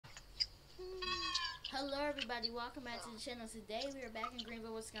Hello everybody, welcome back to the channel. Today we are back in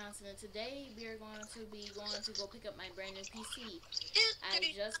Greenville, Wisconsin, and today we are going to go pick up my brand new PC. I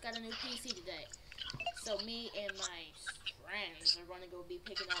just got a new PC today. So me and my friends are going to go be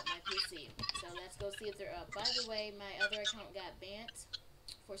picking up my PC. So let's go see if they're up. By the way, my other account got banned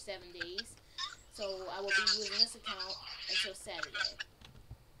for 7 days. So I will be using this account until Saturday.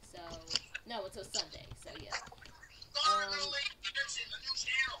 So, no, until Sunday. So yeah.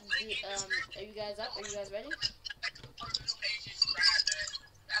 Are you guys up? Are you guys ready?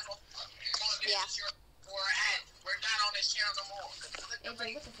 Yeah.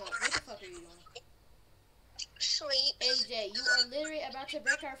 AJ, what the fuck? What the fuck are you doing? Sleep. AJ, you are literally about to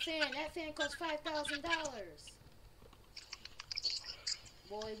break our fan. That fan costs $5,000.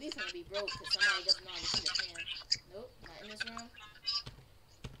 Boy, we finna be broke because somebody doesn't know how to see the fan. Nope, not in this room.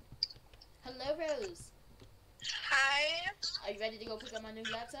 Hello, Rose. Hi. Are you ready to go pick up my new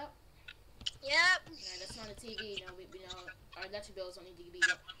laptop? Yep. Alright, let's turn on the TV. You know, we know our electric bills don't need to be.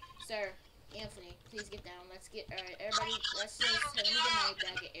 Sir, Anthony, please get down. Let's get. Alright, everybody, let's just. Let me get my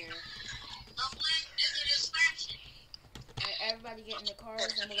bag of air. Alright, everybody get in the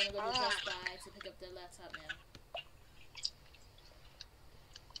cars and we're gonna go to Best Buy to pick up the laptop now.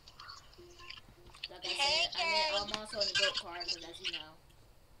 Like I said, I'm also in the goat car because, as you know,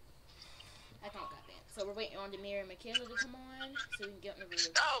 I can't got banned. So we're waiting on Demir and Michaela to come on so we can get on the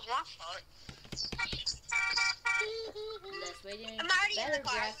road. Oh, my fault. Let's wait in. I'm already in Better the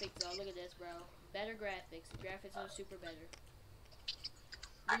car. graphics, though. Look at this, bro. Better graphics. The graphics are super better.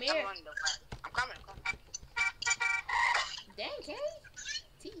 I'm Demir. coming. Dang, Kay.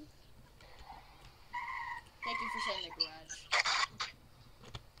 T. Thank you for shutting the garage.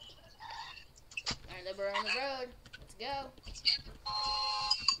 Alright, then we're on the road. Let's go.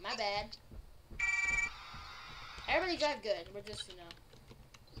 My bad. Everybody drive good. We're just, you know.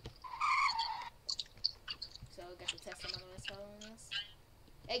 So, got the Tesla Model S following us.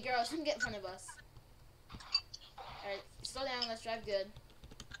 Hey, girls, come get in front of us. Alright, slow down. Let's drive good.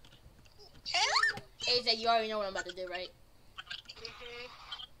 AJ, you already know what I'm about to do, right?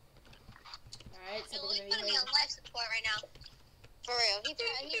 Alright, so we're He's gonna be on life support right now. For real.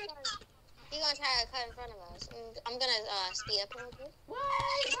 He's gonna try to cut in front of us. I'm gonna speed up a little bit. What?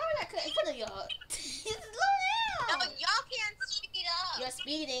 Why would I cut in front of y'all? Slow down! No, y'all can't speed up. You're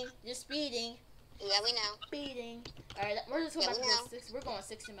speeding. You're speeding. Yeah, we know. Speeding. Alright, we're just about to go we're going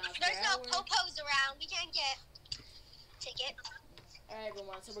 60 miles per There's hour. no popos around. We can't get ticket. Alright,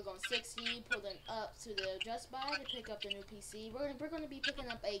 everyone, so we're going 60, pulling up to the Just Buy to pick up the new PC. We're gonna be picking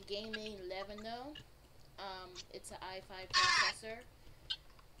up a gaming 11 though. It's an i5 processor.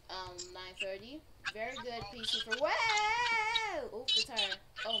 930. Very good PC for whoa! Oh, the tire.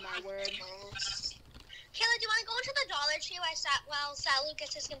 Oh my word. Kayla, do you want to go into the Dollar Tree while Salu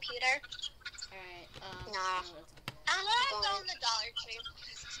gets his computer? Alright, Nah. I'm gonna go in the Dollar Tree.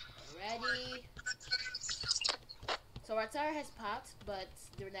 Ready? So our tire has popped, but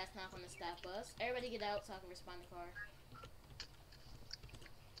that's not going to stop us. Everybody get out so I can respond the car.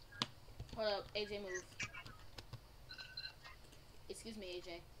 Hold up, AJ, move. Excuse me,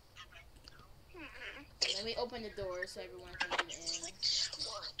 AJ. Let me open the door so everyone can get in. Which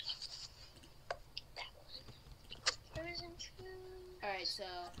one? That one. Alright, so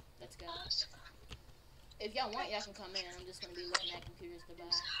let's go. If y'all want, y'all can come in. I'm just going to be looking at computers to buy.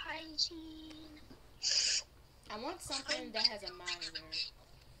 Hygiene. I want something that has a monitor.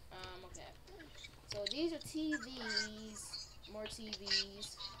 Okay. So these are TVs, more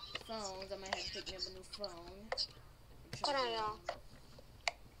TVs, phones. I might have to pick me up a new phone. Hold on, y'all.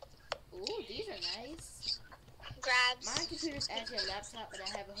 Ooh, these are nice. Grabs. My computer's actually a laptop, but I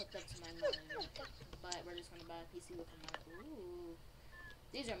have it hooked up to my monitor. But we're just gonna buy a PC with a monitor. Ooh.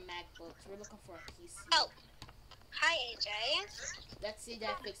 These are MacBooks. We're looking for a PC. Oh. Hi, AJ. Let's see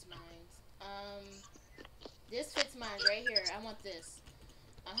that fits mine. This fits mine right here. I want this.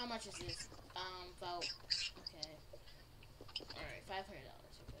 How much is this? About, okay. Alright, $500.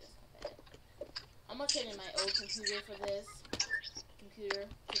 Okay, that's not bad. I'm gonna trade in my old computer for this computer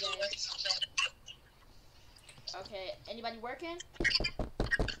today. Okay, anybody working?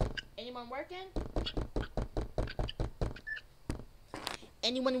 Anyone working?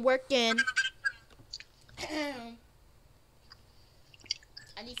 Anyone working?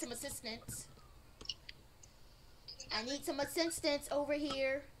 I need some assistance. I need some assistance over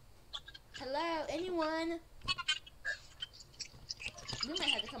here. Hello, anyone? We might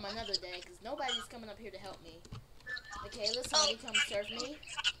have to come another day because nobody's coming up here to help me. Michaela, somebody come serve me.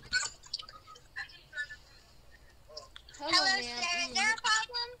 Hello, ma'am. Is there a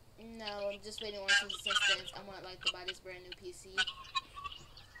problem? No, I'm just waiting on some assistance. I want like to buy this brand new PC.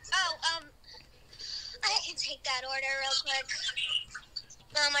 Oh, that order real quick.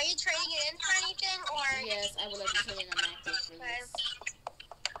 Are you trading it in for anything, or? Yes, I would like to trade in a MacBook for this.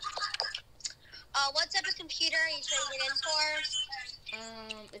 What type of computer are you trading it in for?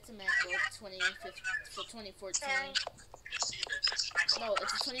 It's a MacBook, 2014. Okay. No,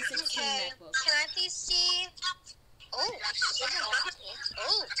 it's a 2016 Okay. MacBook. Can I please see? Oh, sugar money.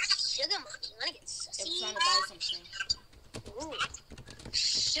 Oh, sugar money. You wanna get sussy? I'm trying to buy something. Ooh,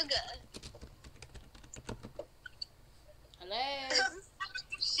 sugar. Hello?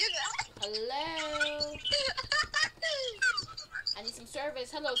 Sugar. Hello? I need some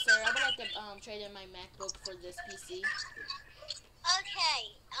service. Hello, sir. I would like to trade in my MacBook for this PC.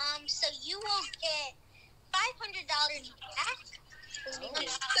 Okay. So you will get $500 back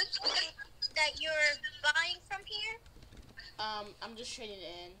that you're buying from here. I'm just trading it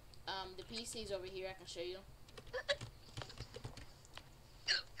in. The PC's over here. I can show you.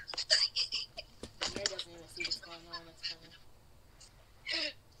 Mary doesn't even see what's going on. That's funny.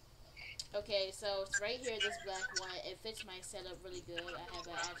 Okay, so it's right here, this black one. It fits my setup really good. I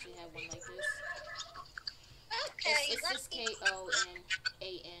actually have one like this. Okay. It's this KONAN.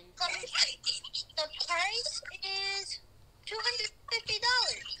 The price is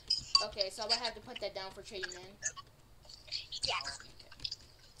 $250. Okay, so I would have to put that down for trading in. Yes.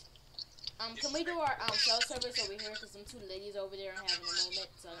 Okay. Can we do our cell service over here? Because them two ladies over there are having a moment,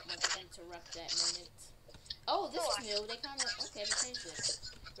 so I don't want to interrupt that moment. Oh, this is new. They kind of, okay, they changed it.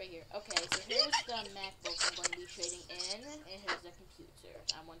 Right here. Okay, so here's the MacBook I'm going to be trading in, and here's the computer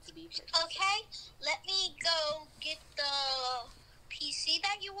I want to be purchased. Okay, let me go get the PC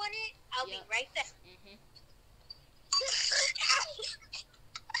that you wanted. I'll be right back.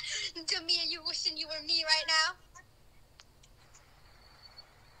 Jamia, you wishing you were me right now?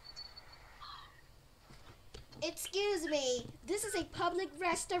 Excuse me, this is a public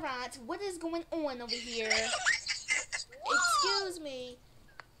restaurant. What is going on over here? Excuse me.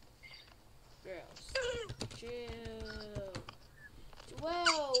 Girls, chill.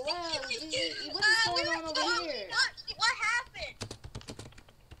 Whoa, what is going on over here? What happened?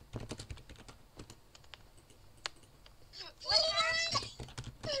 What happened?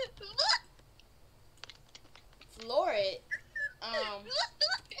 Floor it.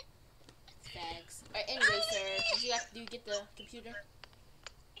 Thanks. Alright, anyway, sir, do you get the computer?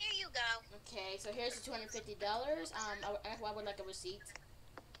 Here you go. Okay, so here's the $250. I would like a receipt.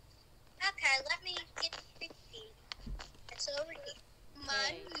 Okay, let me get the receipt. It's over here.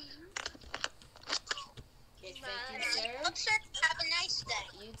 Money. Okay, thank you, sir. Oh, sir, have a nice day.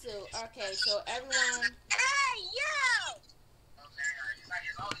 You too. Okay, so everyone. Hey, yo!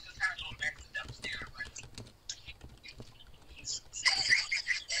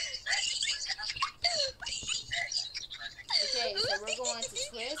 Okay, so we're going to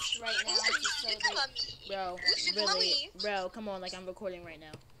Twist right now to celebrate. Bro, really, bro, come on, like I'm recording right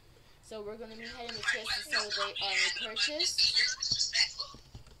now. So we're going to be heading to Twist to celebrate our new purchase.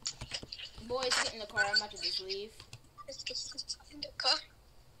 Boys, get in the car. I'm about to just leave. Let's get in the car.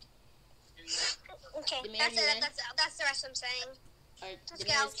 Okay, that's the rest I'm saying. Alright, let's the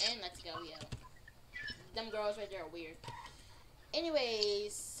go. man's in. Let's go, yeah. Them girls right there are weird.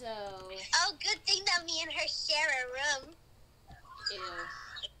 Anyways, so... Oh, good thing that me and her share a room. Ew.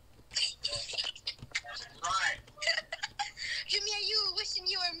 Jimmy, are you wishing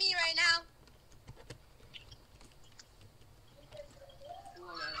you were me right now?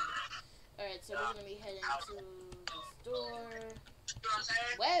 Alright, so we're going to be heading to the store.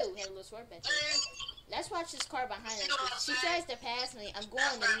 Whoa, had a little short bet there. Let's watch this car behind us. She tries to pass me. I'm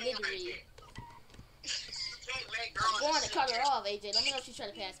going to literally... I'm going to cut her off, AJ. Let me know if she's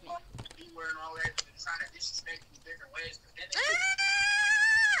trying to pass me.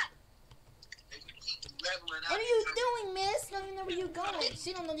 What are you doing, miss? Don't even know where you're going.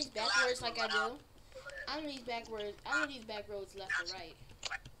 She don't know these back roads like I do. I know these back roads. I know these back roads left or right.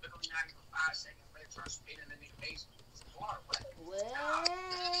 What?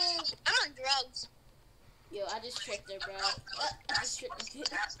 I'm on drugs. Yo, I just tricked her, bro. I just tricked her.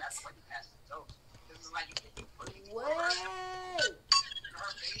 What?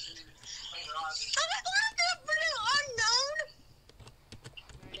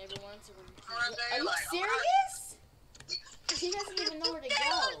 Alright, everyone, so are you serious? She doesn't even know where to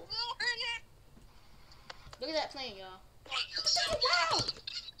go. Look at that plane, y'all. Wow!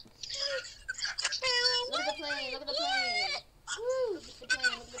 Look at the plane, look at the plane. Woo! Look at the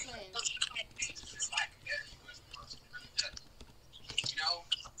plane, look at the plane. You know,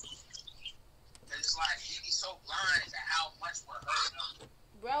 it's like you be so blind to how much we're hurting.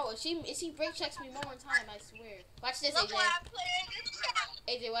 Bro, if she brake checks me one more time, I swear. Watch this, Look AJ. what I put in the chat.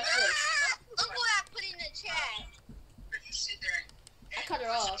 AJ, watch this. Look what I put in the chat. If you sit there I cut her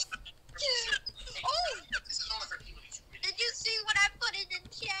off. Oh! Did you see what I put in the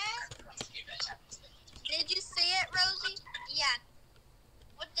chat? Did you see it, Rosie? Yeah.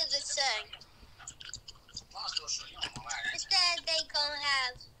 What does it say? It said they gonna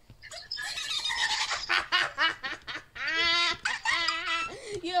have.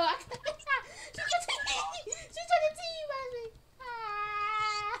 Yo, she's trying to tease me.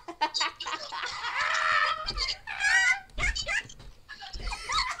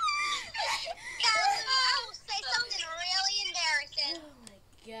 I will say something really embarrassing. Oh my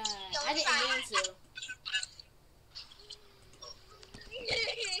god. Don't I didn't try. mean to.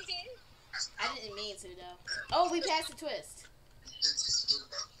 I didn't mean to though. Oh, we passed the twist.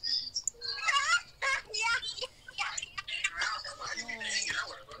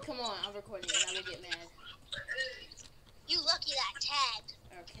 Come on, I'm recording it. I will get mad. You lucky that tagged.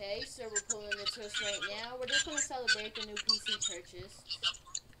 Okay, so we're pulling the twist right now. We're just gonna celebrate the new PC purchase.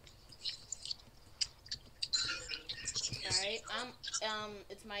 Alright,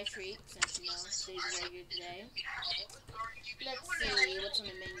 it's my treat since today's regular today. Let's see what's on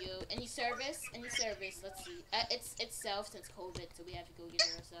the menu. Any service? Any service? Let's see. It's self since COVID, so we have to go get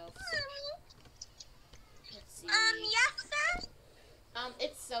it ourselves. Let's see. Yes, sir.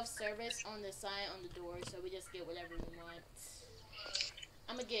 It's self-service on the sign on the door, so we just get whatever we want.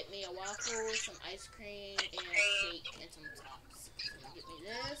 I'm gonna get me a waffle, some ice cream, and a shake, and some tops. So get me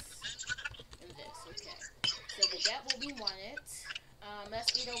this and this. Okay. So we got what we wanted.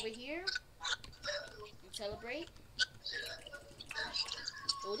 Let's eat over here and celebrate.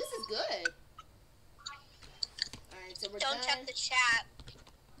 Oh, this is good. Alright, so we're done. Don't check the chat.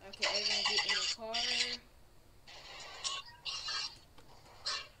 Okay, everyone get in the car.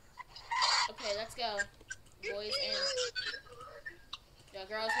 Okay, let's go. Boys in. Y'all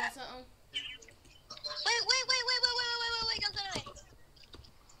girls want something? Wait, don't go away.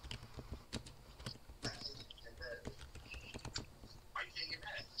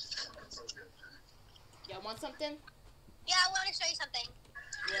 Y'all want something? Yeah, I want to show you something.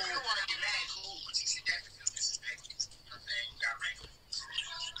 Yeah.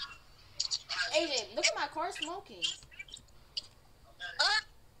 AJ, look at my car smoking.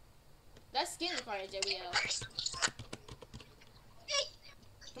 That's skin in the car, AJ. We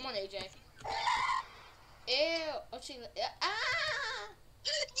Come on, AJ. Ew. Oh, she.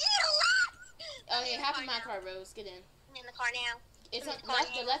 Okay, hop in my car, Rose. Get in. I'm in the car now. It's on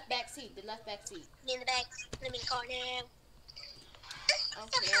the left back seat. The left back seat. I'm in the back. I'm in the car now.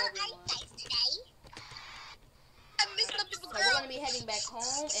 Okay, everyone. I miss my people, So we're gonna be heading back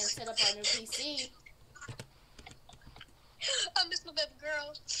home and set up our new PC. I miss my baby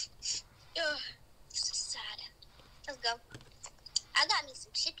girl. Ugh, so sad. Let's go. I got me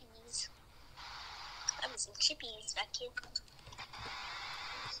some chippies. Back here.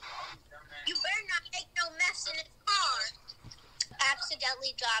 You better not make no mess in the car.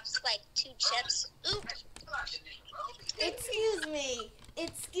 Accidentally drops like 2 chips. Oops. Excuse me.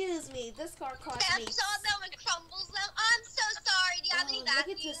 This car cost me. I saw them and crumbles them. I'm so sorry. Do you have any Look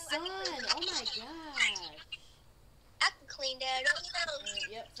vacuum? at the sun. Oh my god. I can clean that.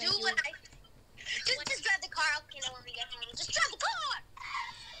 Yep. Do Thank you. what I. Just drive the car. I'll clean it when we get home. Just drive the car.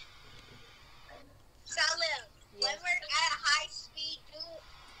 Salut. Yeah. When we're at a high speed, do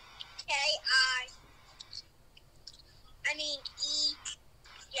K-I. I mean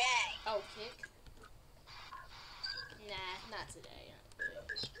E-J. Oh, kick. Nah, not today.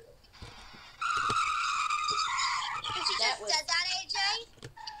 Did you That just was- said that, AJ?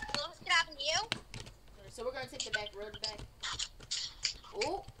 What's gonna happen to you? So we're gonna take the back road back.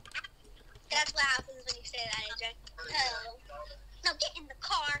 Ooh. That's what happens when you say that, AJ. Oh. No, get in the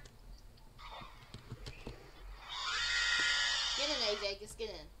car. Get in, AJ. Just get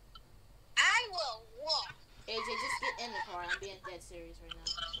in. I will walk. AJ, just get in the car. I'm being dead serious right now.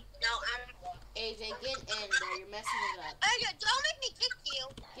 No, I'm walk. AJ, get in, bro. You're messing it up. AJ, don't make me kick you.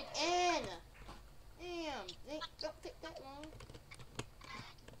 Get in. Damn. Don't take that long.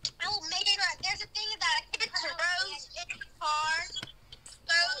 I will make sure. There's a thing that I can throws in the car.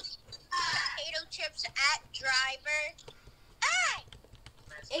 Throws potato chips at driver. Hey!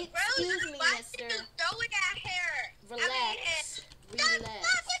 Excuse me, why mister. did you throw it at her? Relax. That's Relax.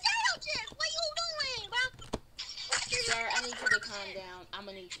 potato chips. What you doing, bro? Sir, I need you to calm down. I'm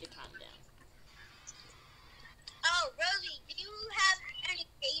gonna need you to calm down. Oh, Rosie, do you have any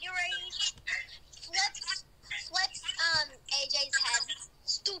Gatorade? Flex, AJ's head.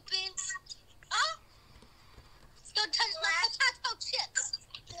 Stupid. Oh? Don't touch my potato chips.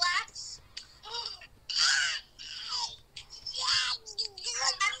 Flex.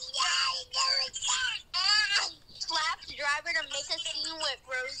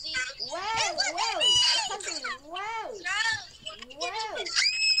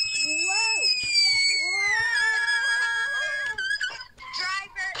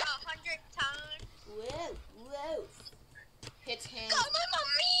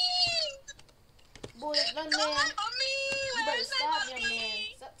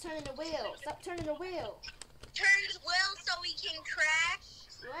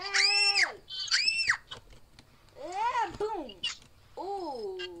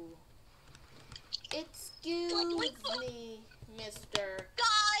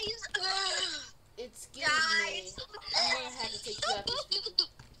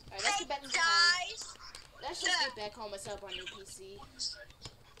 back home and set up our new PC.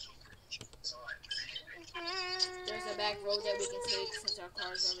 There's a back road that we can take since our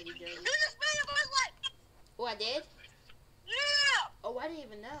car's already dirty. You just made a light. Oh, I did? Yeah. Oh, I didn't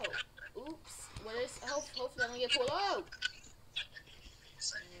even know. Oops. Well, hopefully I don't get pulled over.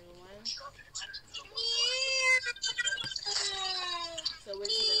 So we're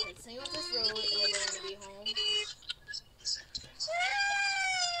just gonna continue up this road and then we're gonna be home.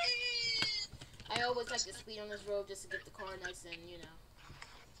 I always like to speed on this road just to get the car nice and, you know.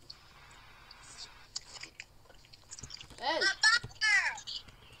 Hey!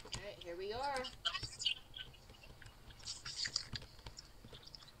 Alright, here we are.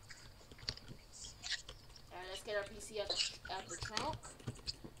 Alright, let's get our PC out the trunk.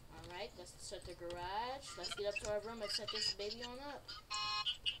 Alright, let's set the garage. Let's get up to our room and set this baby on up.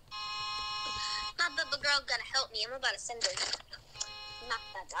 My baby girl gonna help me. I'm about to send her. Knock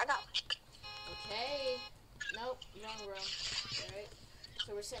that dog out. Okay. Nope, wrong room. Alright.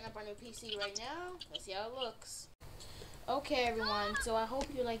 So we're setting up our new PC right now. Let's see how it looks. Okay, everyone. So I hope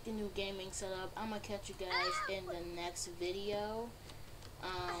you like the new gaming setup. I'm gonna catch you guys in the next video.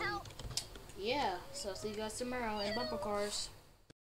 Yeah. So see you guys tomorrow in Bumper Cars.